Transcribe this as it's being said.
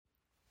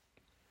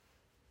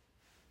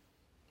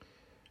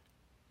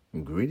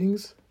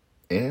Greetings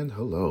and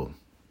hello.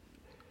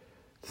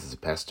 This is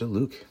Pastor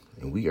Luke,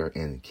 and we are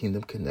in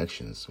Kingdom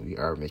Connections. We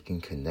are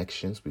making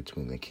connections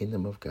between the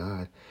kingdom of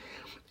God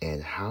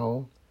and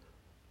how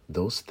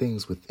those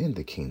things within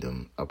the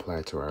kingdom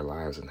apply to our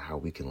lives and how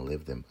we can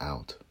live them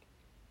out.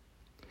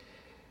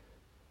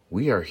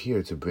 We are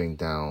here to bring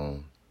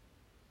down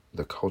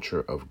the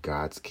culture of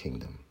God's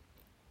kingdom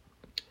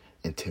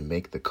and to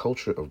make the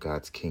culture of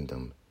God's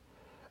kingdom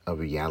a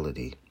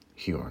reality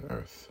here on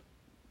earth.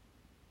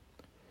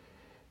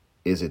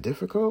 Is it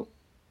difficult?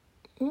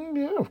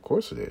 Yeah, of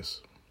course it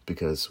is,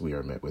 because we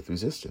are met with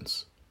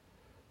resistance.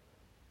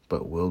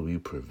 But will we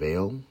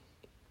prevail?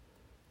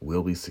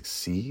 Will we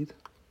succeed?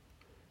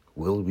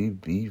 Will we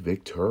be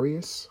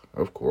victorious?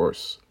 Of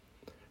course,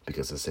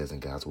 because it says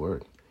in God's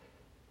word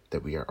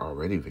that we are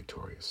already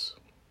victorious.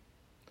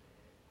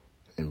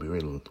 And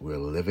we're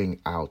living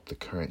out the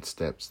current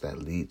steps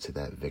that lead to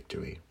that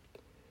victory.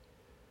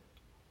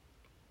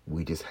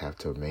 We just have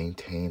to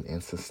maintain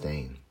and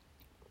sustain.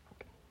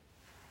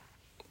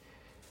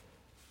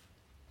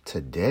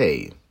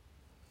 Today,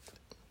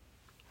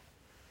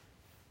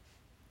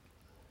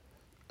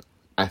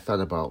 I thought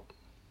about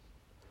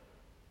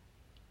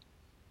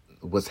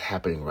what's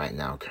happening right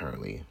now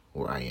currently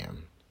where I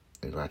am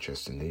in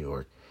Rochester, New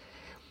York,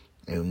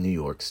 in New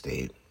York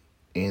State,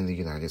 in the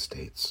United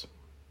States.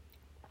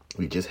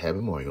 We just had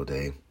Memorial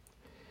Day.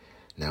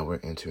 Now we're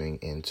entering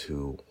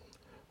into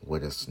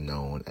what is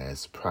known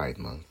as Pride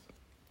Month.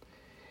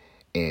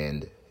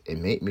 And it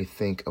made me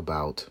think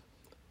about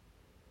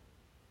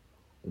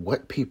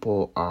what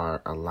people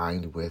are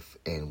aligned with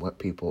and what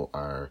people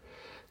are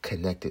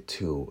connected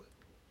to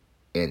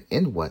and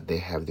in what they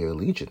have their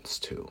allegiance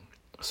to.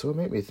 So it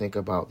made me think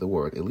about the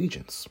word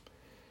allegiance.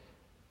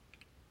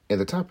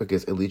 And the topic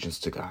is allegiance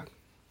to God.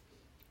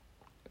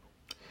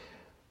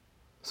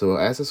 So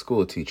as a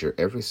school teacher,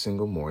 every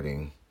single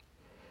morning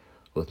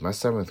with my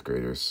 7th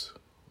graders,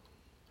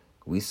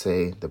 we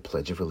say the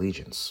Pledge of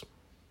Allegiance.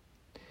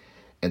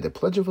 And the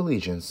Pledge of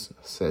Allegiance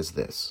says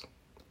this: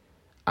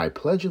 I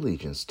pledge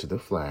allegiance to the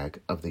flag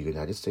of the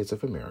United States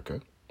of America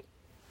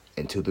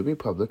and to the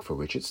republic for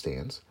which it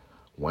stands,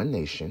 one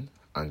nation,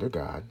 under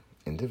God,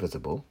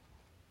 indivisible,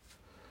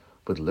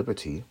 with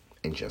liberty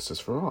and justice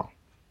for all.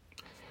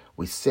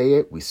 We say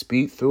it, we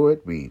speed through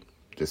it, we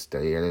just,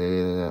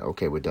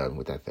 okay, we're done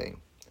with that thing.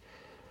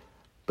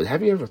 But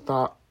have you ever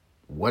thought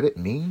what it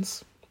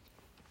means?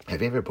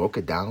 Have you ever broke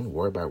it down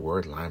word by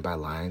word, line by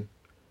line?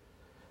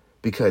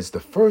 Because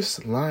the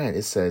first line,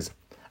 it says,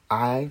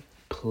 I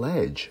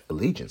pledge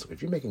allegiance.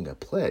 If you're making a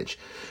pledge,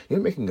 you're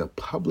making a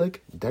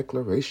public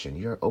declaration.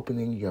 You're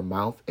opening your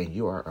mouth and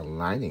you are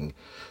aligning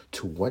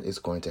to what is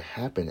going to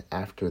happen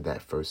after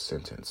that first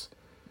sentence.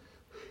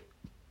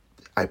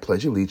 I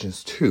pledge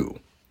allegiance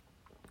to.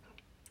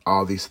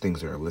 All these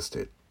things are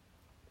listed.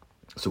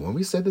 So when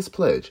we say this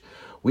pledge,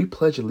 we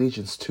pledge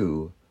allegiance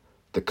to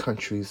the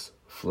country's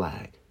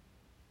flag.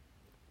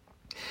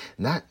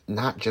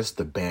 Not just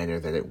the banner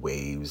that it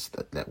waves,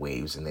 that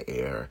waves in the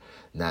air,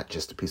 not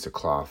just a piece of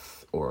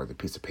cloth or the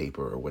piece of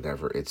paper or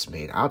whatever it's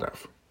made out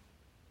of,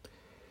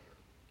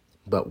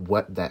 but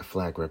what that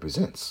flag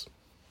represents.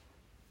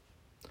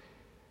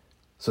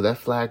 So that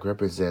flag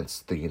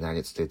represents the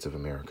United States of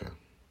America.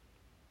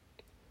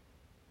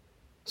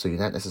 So you're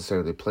not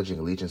necessarily pledging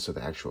allegiance to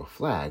the actual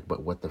flag,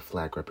 but what the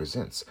flag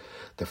represents.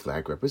 The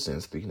flag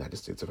represents the United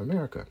States of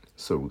America.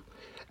 So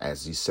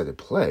as you said a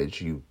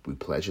pledge, we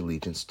pledge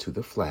allegiance to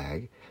the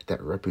flag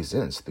that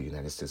represents the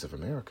United States of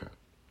America,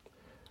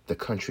 the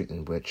country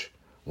in which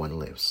one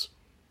lives.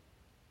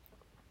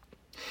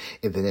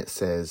 And then it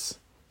says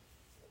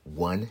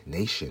one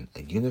nation,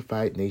 a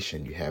unified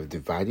nation. You have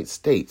divided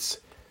states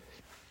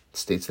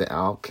that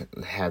all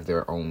have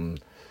their own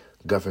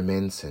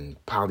governments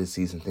and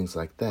policies and things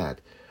like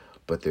that.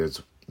 But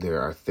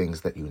there are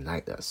things that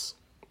unite us.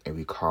 And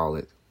we call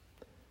it,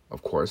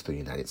 of course, the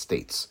United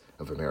States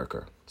of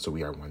America. So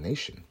we are one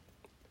nation,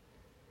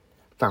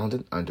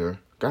 founded under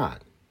God,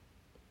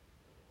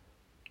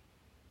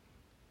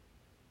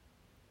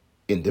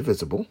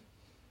 indivisible,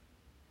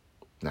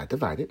 not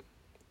divided,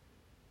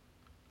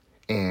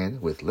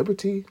 and with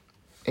liberty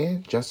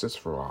and justice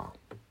for all.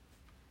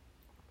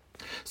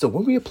 So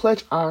when we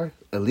pledge our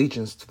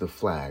allegiance to the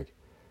flag,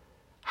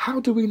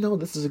 how do we know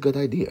this is a good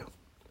idea?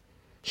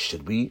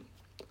 Should we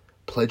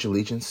pledge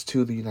allegiance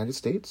to the United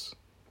States?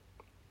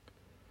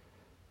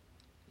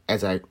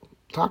 As I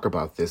talk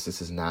about this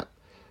is not,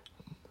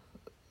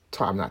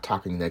 I'm not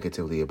talking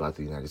negatively about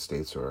the United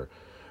States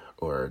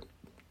or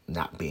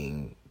not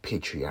being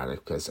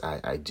patriotic, because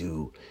I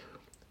do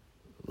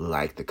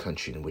like the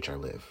country in which I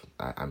live.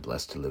 I'm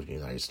blessed to live in the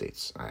United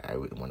States. I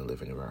wouldn't want to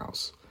live anywhere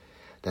else.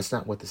 That's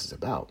not what this is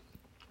about.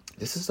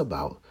 This is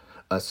about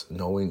us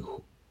knowing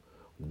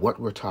what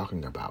we're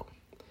talking about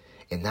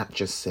and not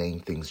just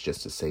saying things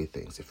just to say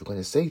things. If we're going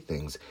to say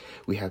things,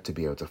 we have to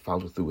be able to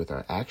follow through with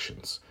our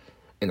actions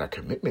and our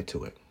commitment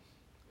to it.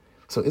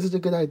 So is it a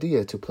good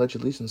idea to pledge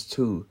allegiance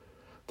to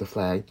the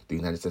flag, the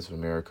United States of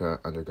America,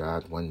 under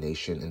God, one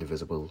nation,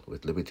 indivisible,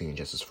 with liberty and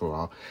justice for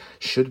all?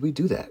 Should we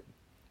do that?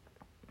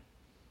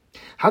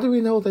 How do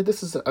we know that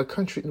this is a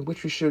country in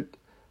which we should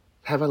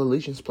have our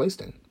allegiance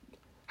placed in?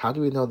 How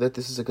do we know that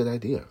this is a good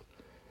idea?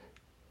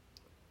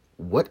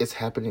 What is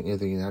happening in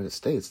the United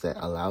States that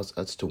allows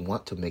us to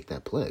want to make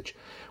that pledge?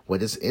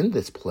 What is in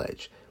this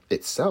pledge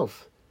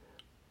itself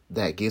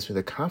that gives me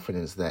the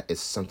confidence that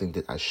it's something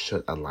that I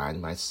should align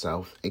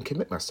myself and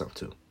commit myself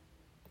to?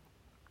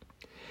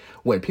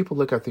 When people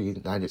look at the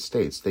United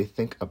States, they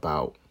think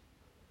about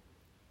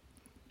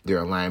their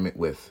alignment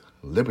with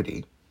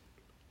liberty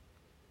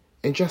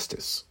and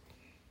justice.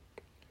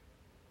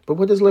 But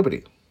what is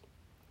liberty?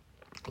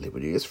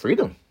 Liberty is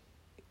freedom.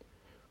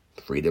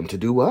 Freedom to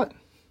do what?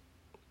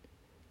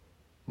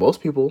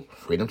 Most people,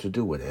 freedom to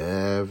do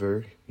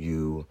whatever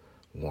you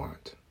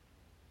want.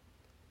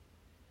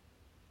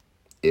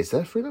 Is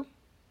that freedom?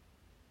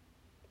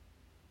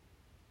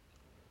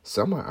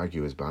 Some might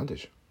argue it's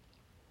bondage.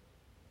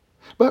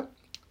 But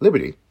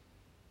liberty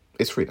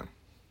is freedom.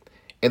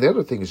 And the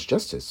other thing is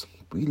justice.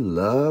 We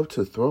love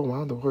to throw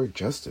around the word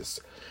justice.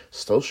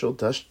 Social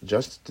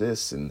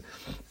justice and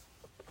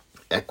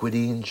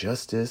equity and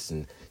justice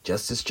and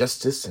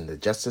justice and the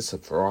justice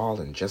for all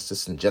and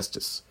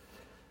justice.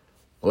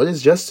 What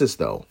is justice,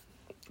 though?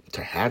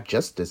 To have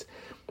justice,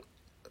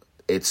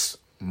 it's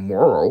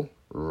moral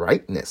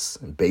rightness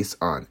based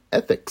on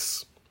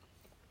ethics.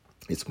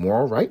 It's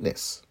moral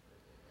rightness.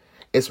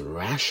 It's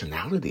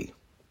rationality.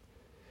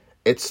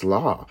 It's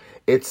law.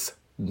 It's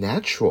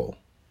natural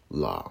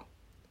law.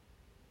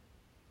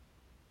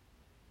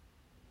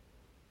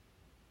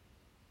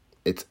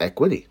 It's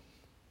equity.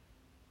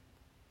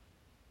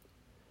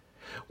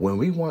 When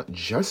we want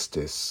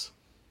justice,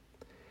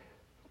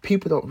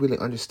 people don't really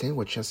understand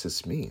what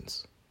justice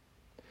means.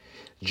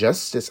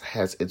 Justice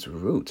has its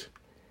root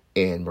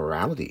in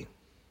morality.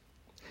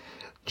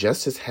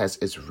 Justice has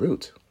its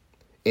root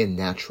in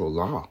natural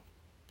law.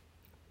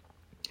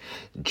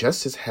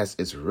 Justice has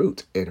its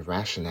root in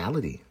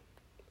rationality.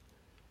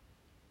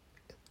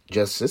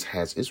 Justice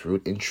has its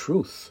root in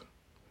truth.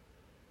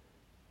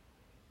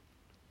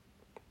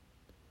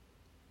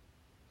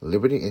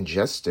 Liberty and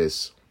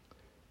justice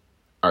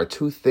are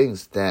two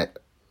things that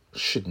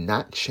should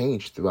not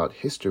change throughout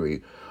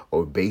history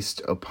or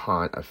based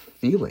upon a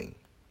feeling.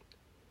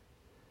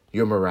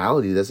 Your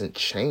morality doesn't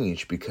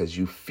change because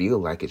you feel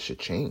like it should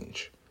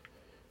change.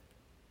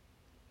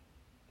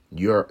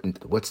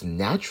 What's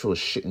natural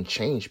shouldn't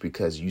change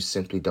because you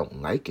simply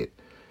don't like it.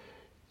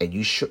 And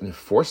you shouldn't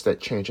force that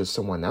change on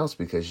someone else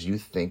because you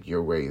think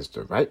your way is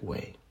the right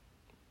way.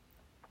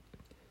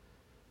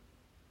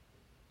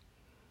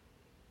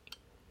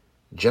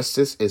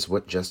 Justice is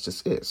what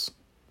justice is.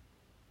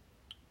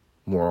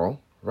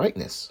 Moral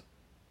rightness.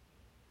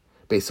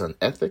 Based on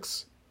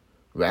ethics,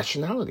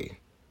 rationality,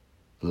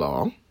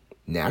 law,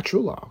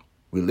 natural law,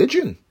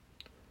 religion.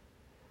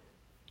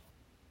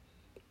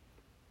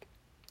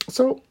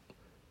 So,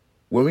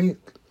 when we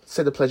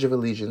say the Pledge of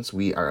Allegiance,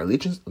 we are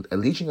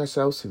alleging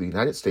ourselves to the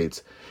United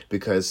States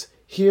because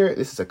here,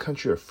 this is a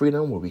country of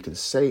freedom where we can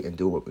say and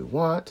do what we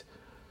want.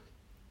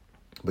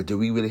 But do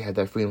we really have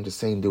that freedom to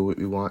say and do what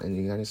we want in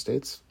the United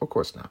States? Of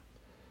course not.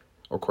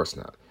 Of course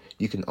not.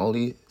 You can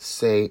only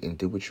say and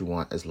do what you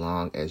want as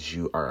long as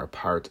you are a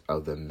part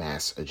of the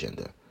mass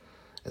agenda.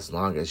 As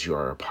long as you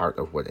are a part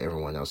of what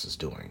everyone else is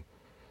doing.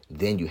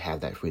 Then you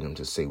have that freedom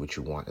to say what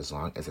you want as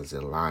long as it's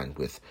aligned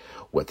with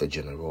what the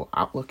general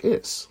outlook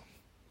is.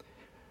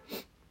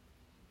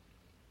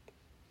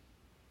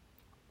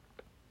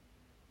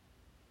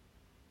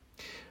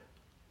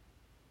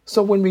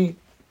 So when we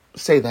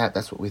say that,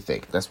 that's what we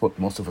think. That's what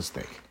most of us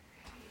think.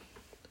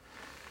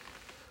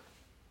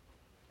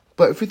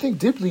 But if we think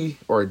deeply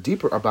or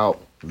deeper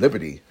about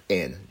liberty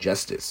and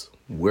justice,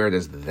 where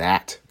does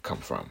that come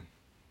from?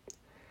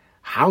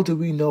 How do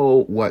we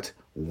know what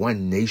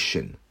one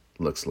nation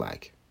looks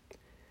like?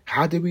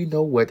 How do we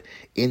know what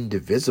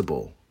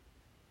indivisible?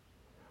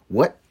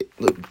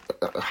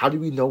 How do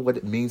we know what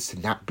it means to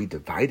not be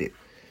divided?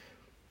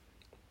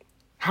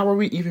 How are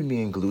we even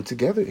being glued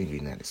together in the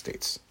United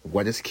States?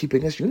 What is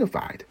keeping us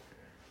unified?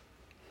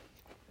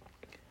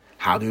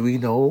 How do we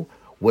know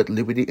what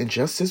liberty and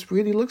justice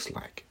really looks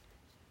like?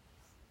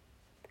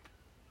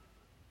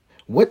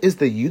 What is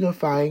the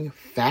unifying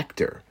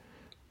factor?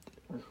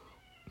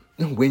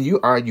 When you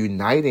are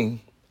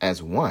uniting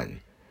as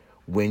one,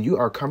 when you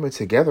are coming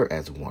together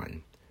as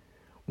one,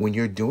 when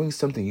you're doing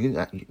something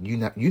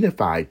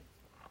unified,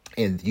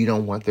 and you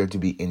don't want there to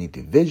be any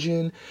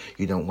division,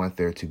 you don't want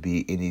there to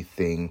be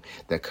anything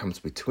that comes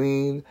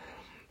between,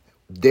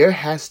 there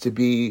has to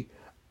be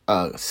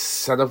a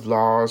set of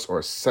laws or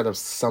a set of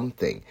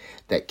something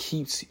that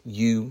keeps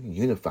you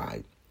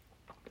unified.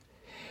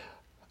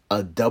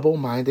 A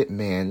double-minded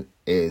man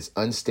is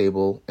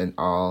unstable in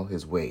all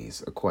his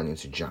ways, according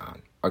to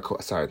James.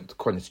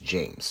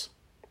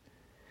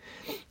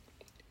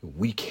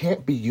 We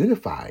can't be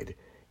unified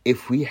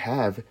if we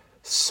have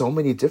so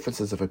many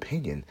differences of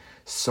opinion,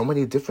 so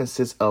many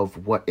differences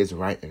of what is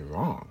right and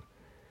wrong.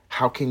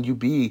 How can you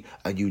be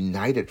a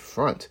united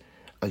front,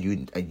 a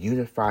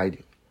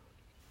unified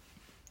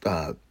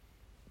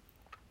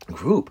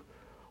group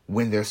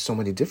when there's so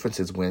many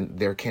differences, when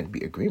there can't be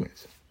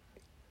agreement.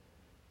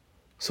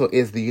 So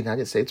is the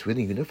United States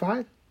really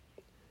unified?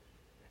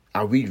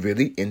 Are we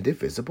really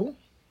indivisible?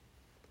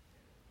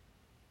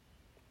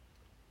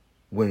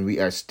 When we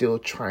are still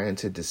trying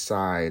to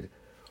decide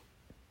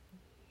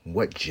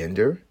what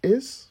gender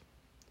is?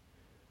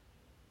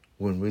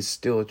 When we're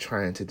still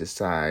trying to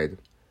decide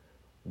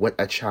what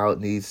a child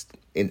needs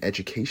in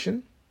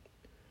education?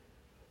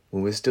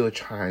 When we're still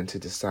trying to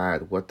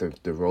decide what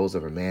the roles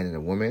of a man and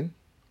a woman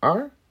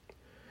are?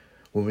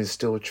 When we're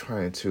still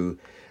trying to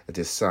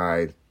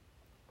decide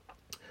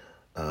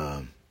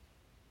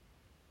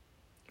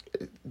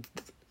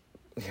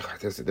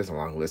there's a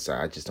long list.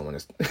 I just don't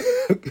want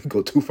to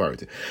go too far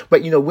into it.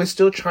 But, we're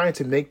still trying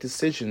to make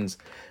decisions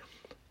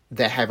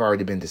that have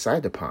already been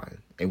decided upon.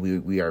 And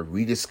we are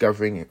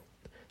rediscovering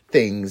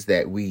things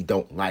that we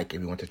don't like,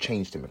 and we want to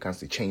change them and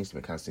constantly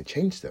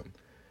change them.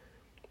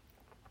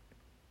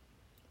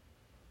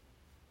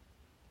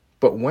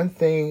 But one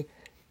thing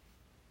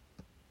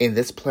in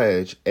this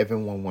pledge,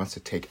 everyone wants to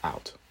take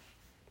out.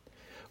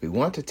 We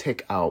want to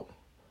take out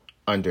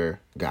under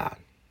God,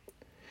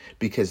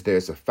 because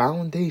there's a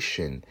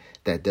foundation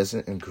that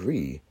doesn't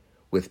agree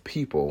with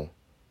people's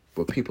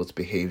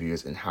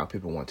behaviors and how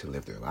people want to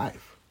live their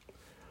life.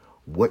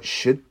 What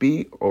should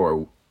be,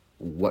 or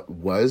what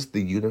was,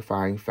 the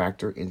unifying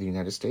factor in the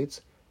United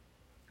States?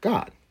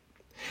 God.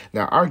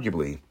 Now,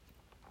 arguably,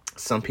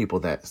 some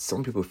people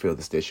feel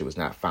this issue was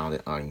not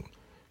founded on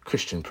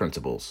Christian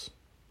principles.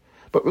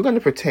 But we're going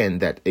to pretend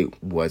that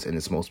it was in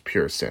its most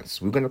pure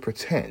sense. We're going to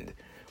pretend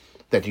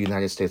that the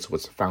United States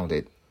was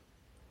founded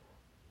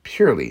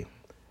purely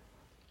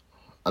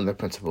on the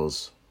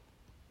principles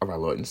of our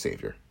Lord and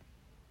Savior.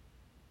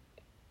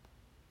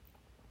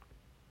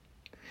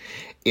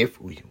 If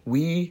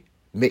we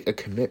make a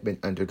commitment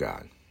under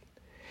God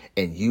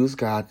and use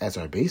God as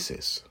our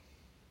basis,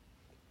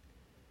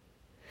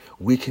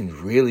 we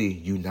can really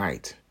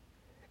unite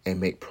and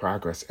make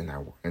progress in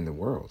the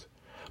world.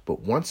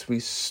 But once we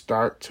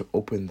start to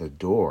open the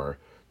door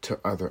to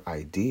other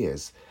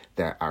ideas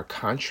that are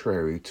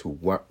contrary to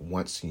what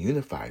once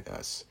unified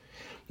us,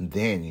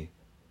 then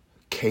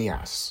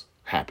chaos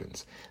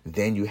happens.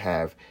 Then you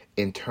have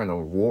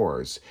internal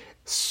wars,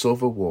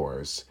 civil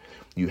wars.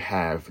 You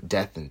have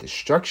death and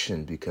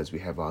destruction, because we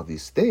have all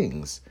these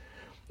things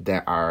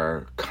that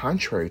are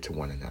contrary to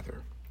one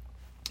another.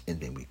 And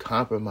then we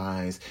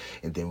compromise,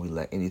 and then we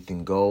let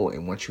anything go.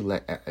 And once you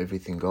let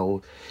everything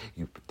go,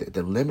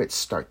 the limits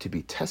start to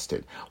be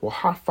tested. Well,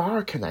 how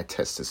far can I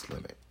test this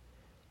limit?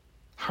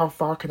 How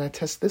far can I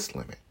test this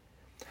limit?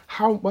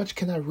 How much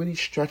can I really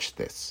stretch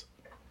this?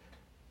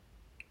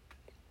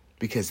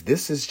 Because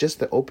this is just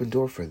the open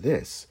door for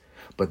this.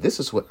 But this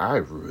is what I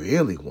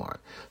really want.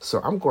 So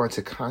I'm going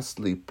to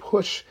constantly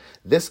push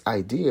this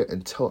idea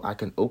until I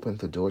can open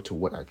the door to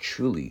what I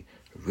truly,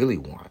 really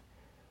want.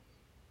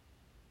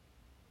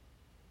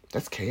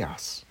 That's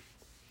chaos.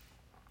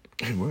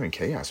 And we're in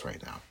chaos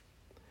right now.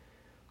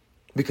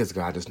 Because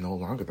God is no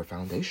longer the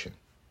foundation.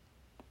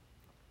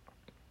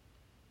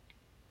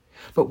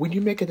 But when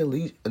you make an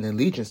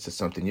allegiance to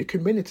something, you're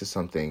committed to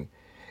something,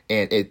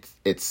 and it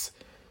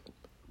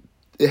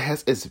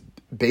has its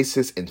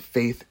basis in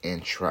faith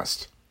and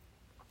trust.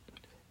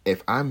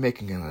 If I'm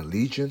making an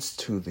allegiance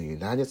to the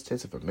United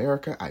States of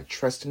America, I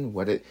trust in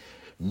what it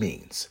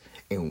means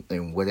and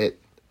what it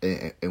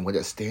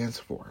stands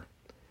for.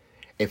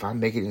 If I'm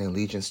making an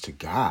allegiance to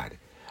God,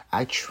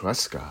 I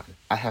trust God.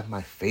 I have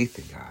my faith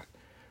in God.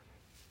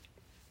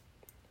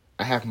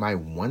 I have my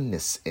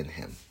oneness in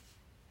Him.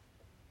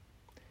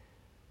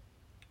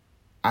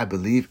 I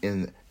believe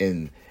in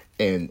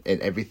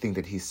everything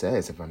that He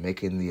says. If I'm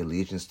making the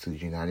allegiance to the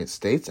United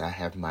States, I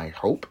have my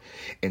hope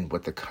in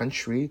what the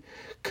country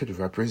could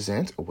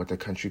represent, or what the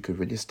country could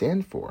really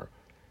stand for.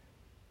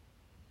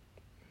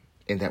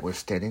 And that we're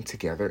standing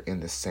together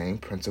in the same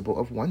principle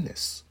of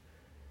oneness.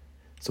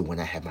 So when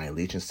I have my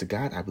allegiance to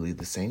God, I believe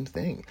the same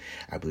thing.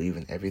 I believe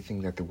in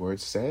everything that the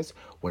Word says,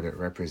 what it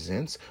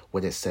represents,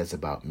 what it says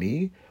about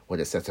me, what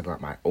it says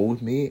about my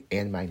old me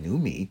and my new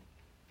me.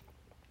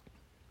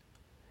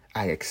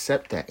 I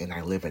accept that and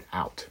I live it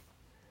out.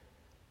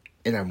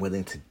 And I'm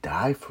willing to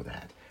die for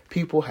that.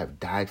 People have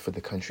died for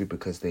the country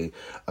because they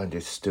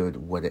understood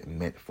what it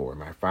meant for.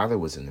 My father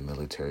was in the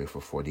military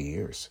for 40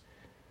 years.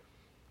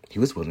 He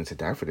was willing to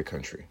die for the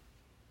country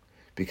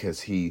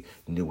because he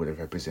knew what it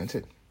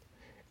represented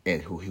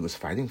and who he was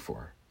fighting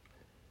for.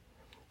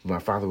 My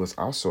father was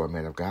also a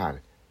man of God,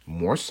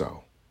 more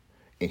so,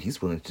 and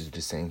he's willing to do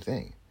the same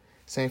thing.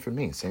 Same for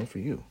me, same for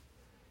you.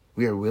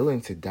 We are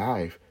willing to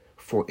die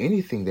for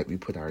anything that we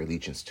put our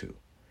allegiance to.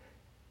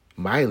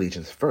 My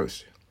allegiance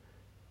first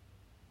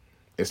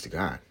is to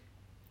God.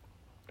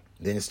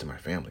 Then it's to my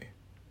family.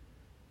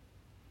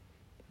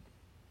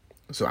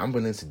 So I'm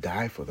willing to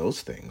die for those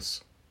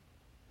things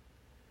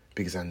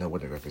because I know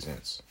what it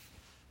represents.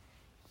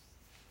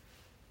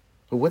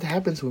 But what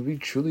happens when we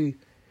truly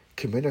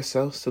commit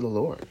ourselves to the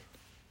Lord?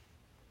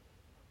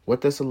 What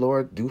does the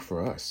Lord do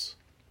for us?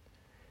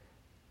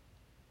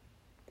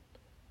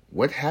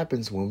 What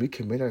happens when we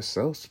commit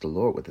ourselves to the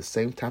Lord with the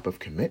same type of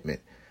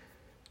commitment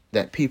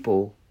that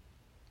people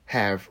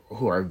have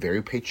who are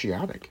very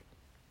patriotic?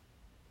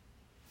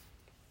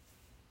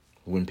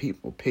 When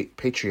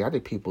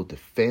patriotic people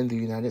defend the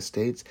United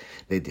States,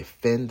 they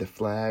defend the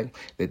flag,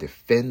 they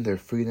defend their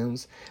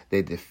freedoms,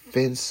 they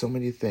defend so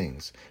many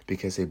things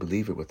because they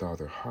believe it with all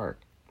their heart.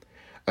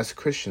 As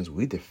Christians,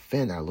 we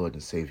defend our Lord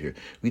and Savior.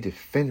 We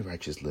defend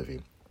righteous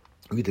living.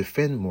 We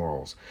defend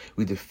morals.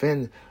 We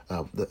defend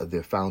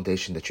the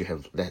foundation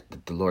that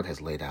the Lord has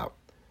laid out.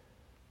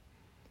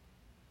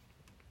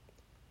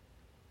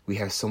 We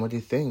have so many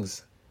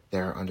things that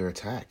are under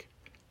attack.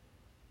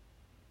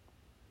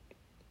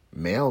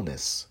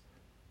 Maleness,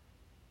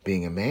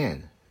 being a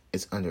man,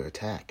 is under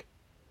attack.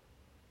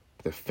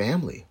 The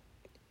family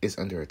is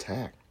under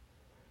attack.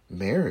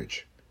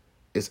 Marriage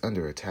is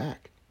under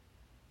attack.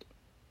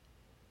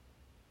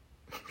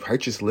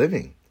 Righteous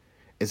living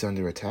is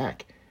under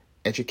attack.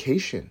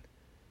 Education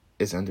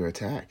is under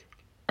attack.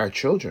 Our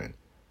children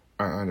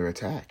are under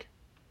attack.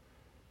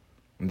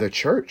 The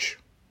church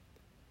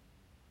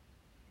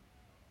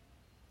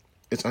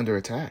is under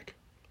attack.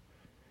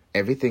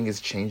 Everything is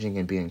changing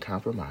and being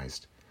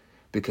compromised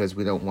because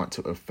we don't want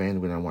to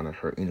offend, we don't want to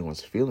hurt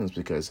anyone's feelings,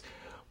 because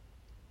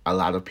a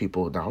lot of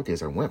people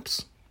nowadays are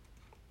wimps.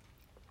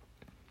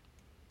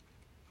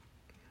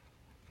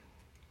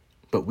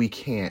 But we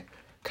can't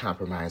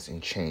compromise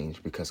and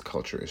change because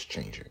culture is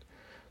changing.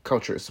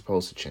 Culture is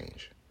supposed to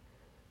change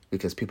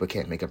because people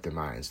can't make up their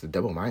minds. The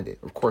double-minded,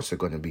 of course, they're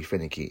going to be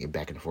finicky and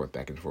back and forth,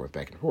 back and forth,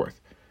 back and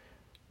forth.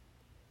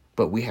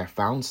 But we have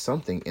found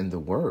something in the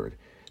Word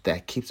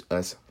that keeps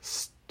us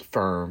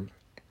firm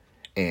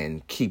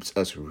and keeps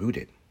us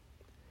rooted.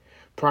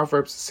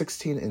 Proverbs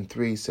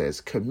 16:3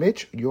 says,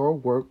 "Commit your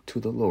work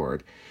to the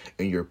Lord,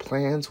 and your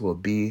plans will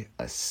be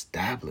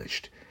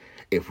established."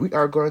 If we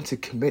are going to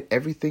commit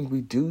everything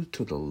we do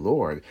to the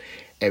Lord,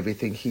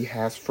 everything He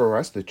has for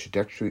us, the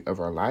trajectory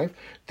of our life,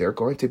 they're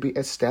going to be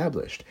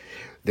established.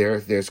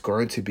 There's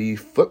going to be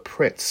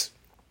footprints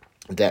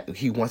that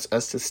He wants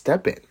us to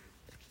step in.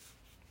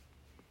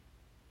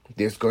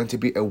 There's going to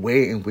be a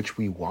way in which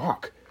we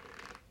walk.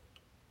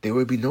 There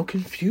will be no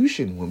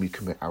confusion when we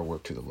commit our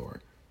work to the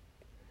Lord.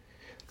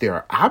 There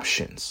are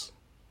options,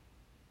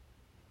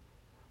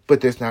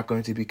 but there's not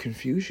going to be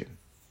confusion.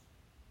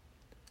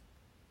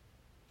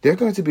 There are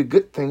going to be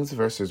good things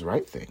versus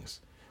right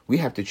things. We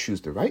have to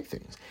choose the right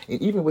things.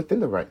 And even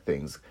within the right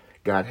things,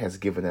 God has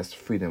given us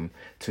freedom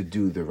to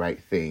do the right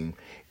thing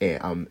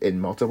in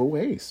multiple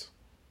ways.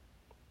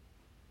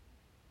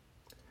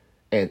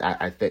 And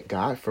I thank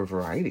God for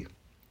variety,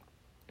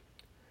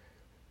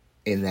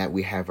 in that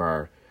we have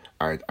our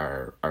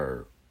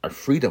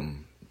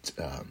freedom,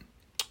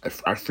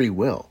 our free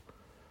will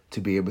to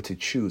be able to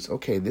choose,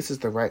 okay, this is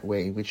the right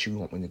way in which you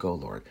want me to go,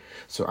 Lord.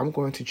 So I'm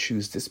going to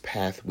choose this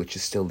path which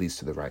still leads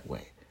to the right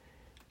way.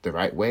 The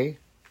right way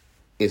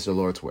is the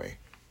Lord's way.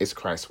 It's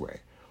Christ's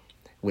way.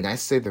 When I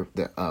say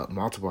the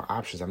multiple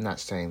options, I'm not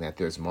saying that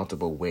there's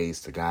multiple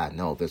ways to God.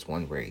 No, there's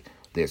one way.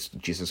 There's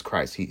Jesus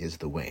Christ. He is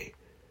the way.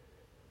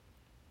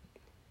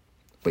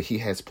 But He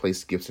has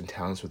placed gifts and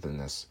talents within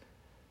us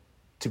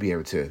to be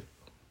able to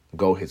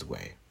go His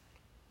way.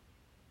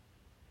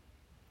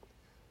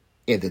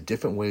 And the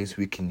different ways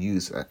we can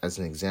use, as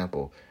an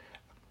example,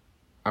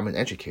 I'm an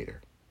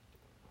educator.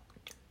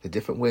 The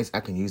different ways I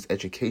can use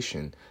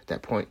education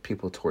that point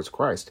people towards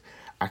Christ,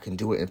 I can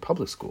do it in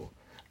public school.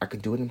 I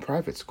can do it in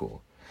private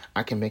school.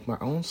 I can make my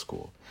own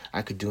school.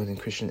 I could do it in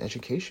Christian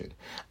education.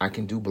 I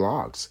can do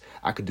blogs.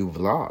 I could do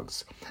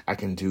vlogs. I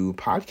can do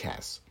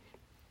podcasts.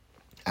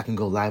 I can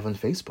go live on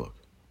Facebook.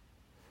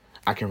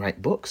 I can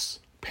write books,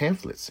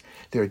 pamphlets.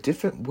 There are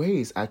different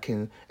ways I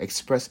can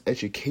express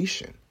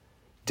education,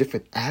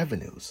 different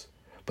avenues.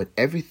 But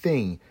every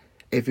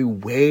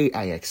way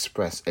I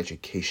express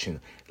education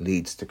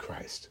leads to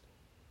Christ.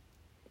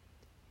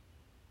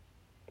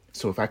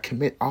 So if I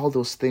commit all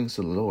those things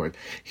to the Lord,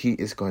 He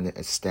is going to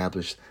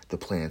establish the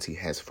plans He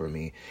has for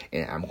me,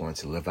 and I'm going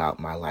to live out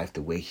my life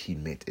the way He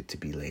meant it to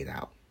be laid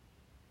out.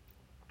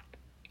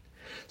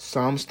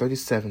 Psalms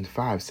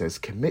 37:5 says,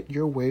 "Commit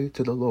your way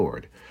to the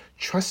Lord.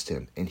 Trust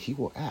Him, and He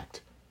will act."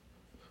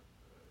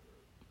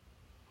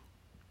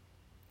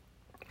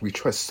 We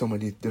trust so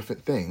many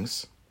different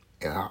things,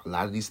 and a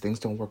lot of these things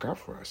don't work out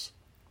for us.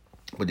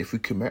 But if we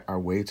commit our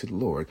way to the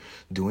Lord,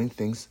 doing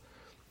things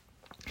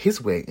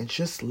His way and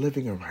just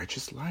living a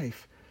righteous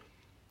life,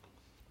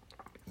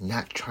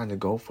 not trying to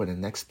go for the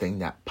next thing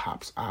that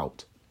pops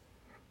out,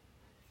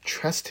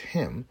 trust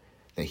Him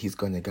that He's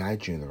going to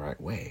guide you in the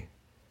right way.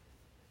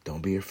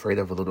 Don't be afraid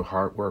of a little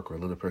hard work or a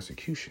little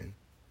persecution.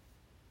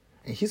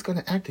 And He's going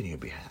to act on your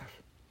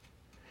behalf.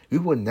 We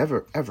will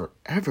never, ever,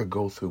 ever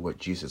go through what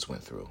Jesus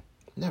went through.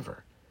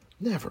 Never.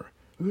 Never.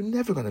 We're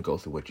never going to go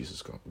through what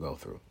Jesus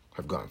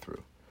have gone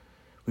through.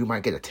 We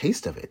might get a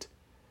taste of it,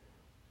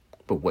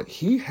 but what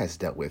He has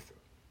dealt with,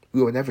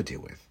 we will never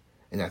deal with.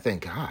 And I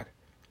thank God.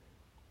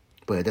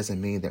 But it doesn't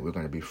mean that we're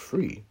going to be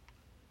free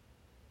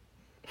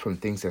from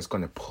things that's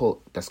going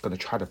to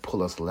try to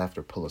pull us left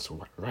or pull us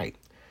right.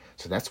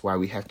 So that's why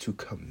we have to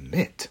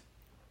commit.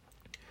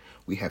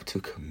 We have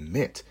to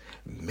commit.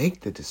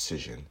 Make the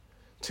decision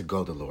to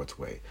go the Lord's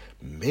way.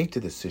 Make the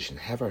decision.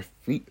 Have our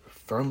feet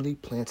firmly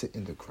planted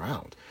in the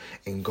ground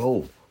and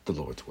go the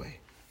Lord's way.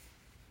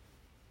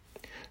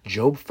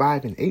 Job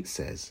 5:8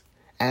 says,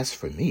 as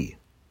for me,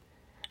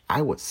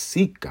 I would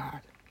seek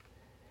God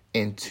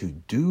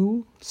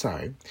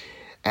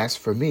as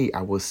for me,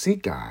 I will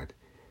seek God,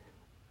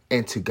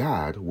 and to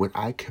God would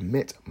I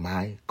commit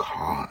my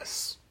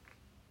cause.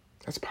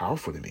 That's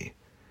powerful to me.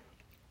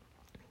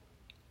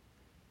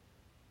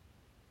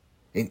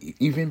 And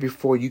even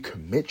before you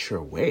commit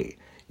your way,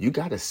 you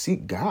got to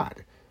seek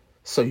God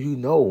so you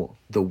know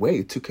the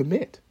way to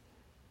commit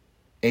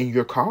and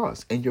your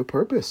cause and your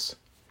purpose.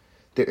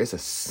 There is a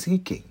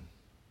seeking.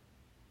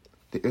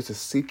 There is a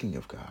seeking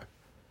of God.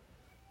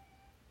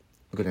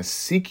 We're going to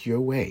seek your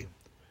way.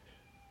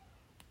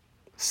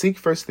 Seek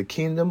first the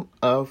kingdom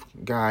of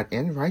God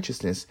and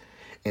righteousness,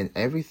 and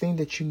everything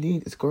that you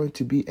need is going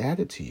to be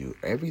added to you.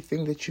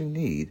 Everything that you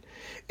need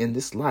in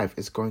this life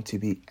is going to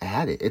be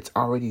added. It's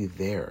already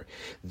there.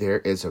 There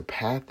is a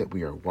path that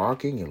we are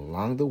walking, and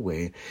along the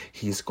way,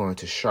 He's going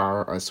to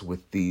shower us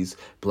with these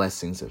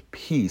blessings of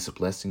peace,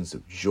 blessings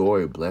of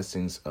joy,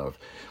 blessings of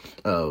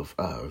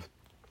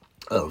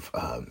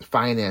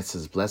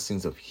finances,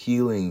 blessings of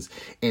healings,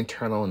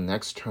 internal and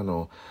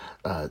external.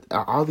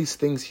 All these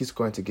things He's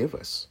going to give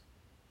us.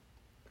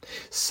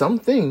 Some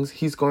things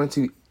He's going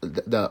to,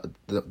 the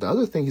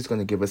other thing He's going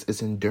to give us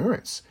is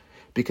endurance,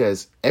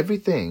 because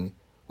everything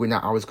we're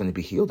not always going to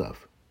be healed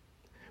of.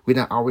 We're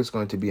not always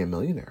going to be a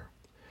millionaire.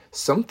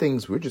 Some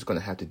things we're just going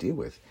to have to deal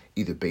with,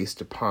 either based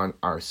upon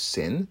our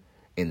sin,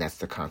 and that's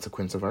the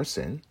consequence of our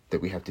sin,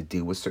 that we have to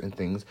deal with certain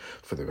things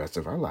for the rest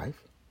of our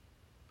life.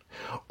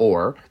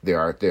 Or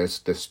there's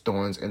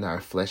thorns in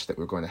our flesh that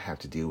we're going to have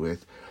to deal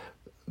with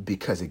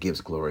because it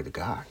gives glory to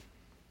God.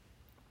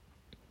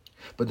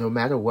 But no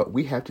matter what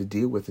we have to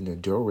deal with and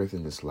endure with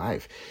in this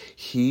life,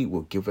 He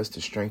will give us the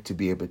strength to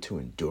be able to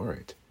endure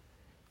it.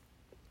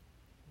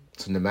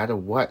 So no matter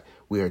what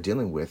we are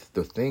dealing with,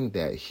 the thing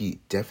that He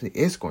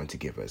definitely is going to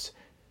give us,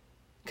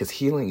 because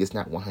healing is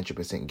not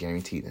 100%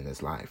 guaranteed in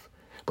this life,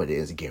 but it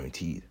is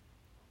guaranteed.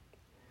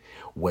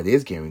 What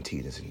is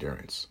guaranteed is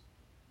endurance.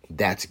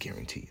 That's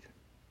guaranteed.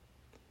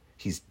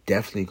 He's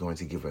definitely going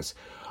to give us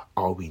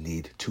all we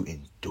need to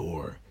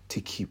endure,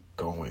 to keep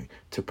going,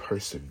 to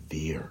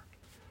persevere.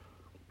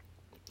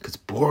 Because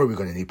boy, we're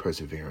going to need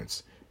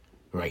perseverance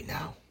right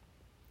now.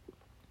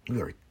 We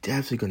are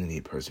definitely going to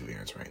need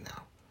perseverance right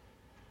now.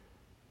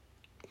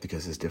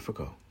 Because it's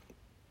difficult.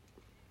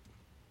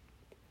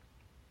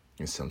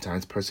 And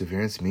sometimes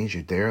perseverance means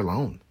you're there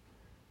alone.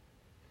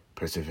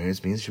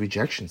 Perseverance means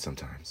rejection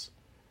sometimes.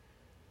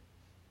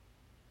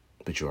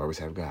 But you always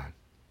have God.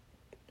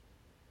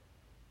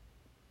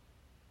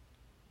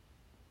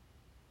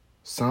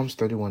 Psalms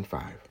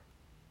 31:5.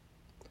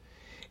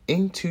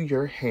 Into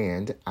your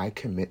hand I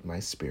commit my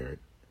spirit.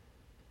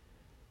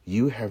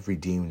 You have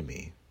redeemed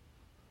me,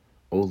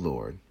 O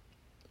Lord,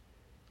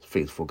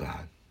 faithful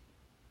God.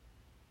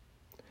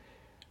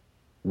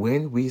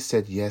 When we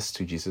said yes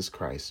to Jesus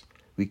Christ,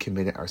 we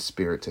committed our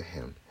spirit to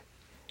Him,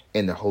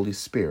 and the Holy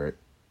Spirit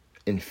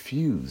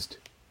infused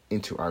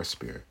into our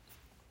spirit.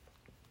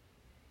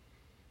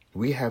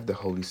 We have the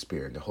Holy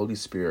Spirit. The Holy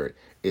Spirit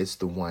is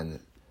the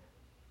one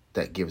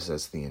that gives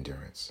us the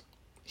endurance.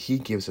 He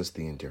gives us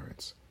the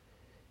endurance.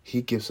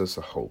 He gives us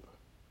a hope.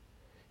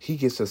 He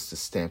gives us the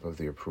stamp of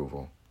the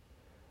approval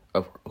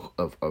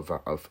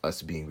of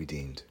us being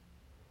redeemed.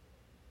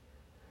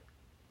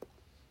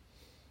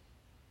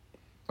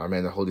 Our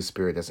man, the Holy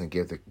Spirit is not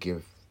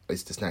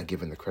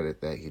given the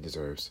credit that He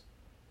deserves.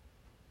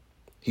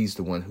 He's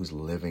the one who's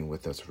living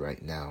with us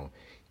right now,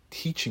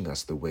 teaching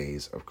us the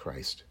ways of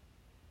Christ,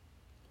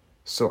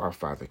 so our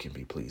Father can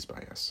be pleased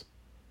by us.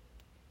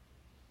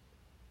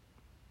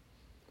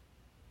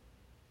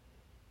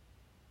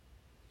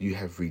 You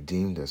have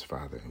redeemed us,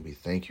 Father, and we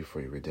thank You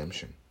for Your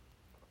redemption.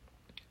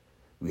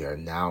 We are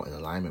now in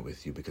alignment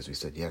with You because we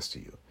said yes to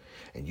You,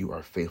 and You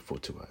are faithful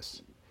to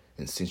us.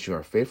 And since You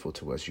are faithful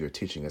to us, You are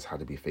teaching us how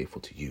to be faithful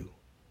to You.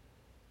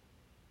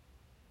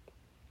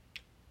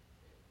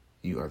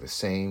 You are the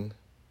same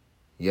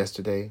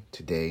yesterday,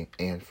 today,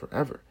 and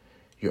forever.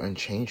 You're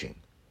unchanging.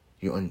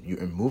 You're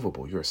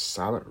immovable. You're a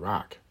solid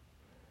rock.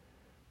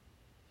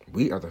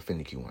 We are the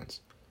finicky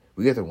ones.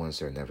 We are the ones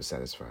that are never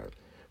satisfied.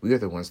 We are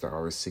the ones that are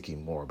always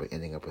seeking more, but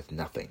ending up with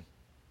nothing.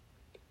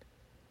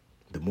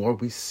 The more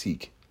we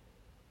seek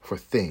for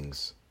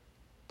things,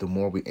 the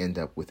more we end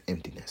up with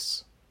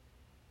emptiness.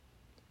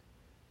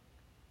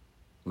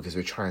 Because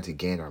we're trying to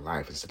gain our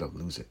life instead of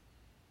lose it.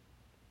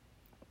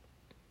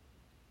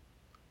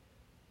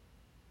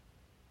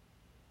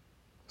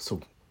 So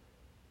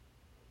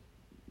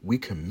we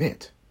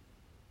commit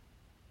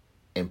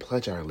and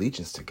pledge our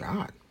allegiance to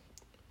God.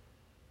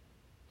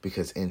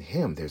 Because in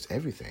Him, there's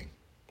everything.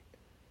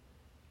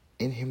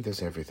 In Him,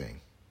 there's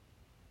everything.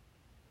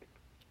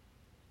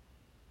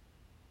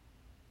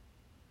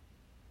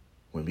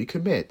 When we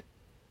commit,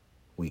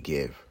 we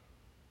give.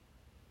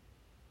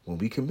 When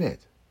we commit,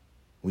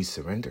 we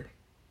surrender.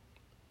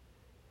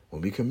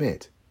 When we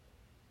commit,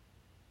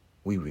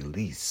 we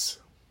release.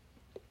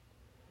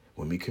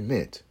 When we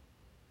commit,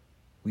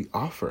 we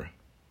offer.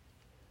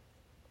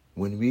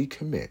 When we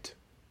commit,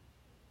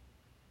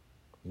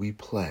 we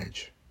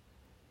pledge.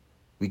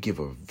 We give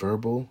a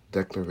verbal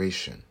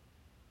declaration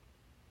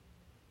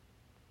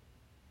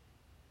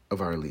of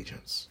our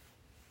allegiance.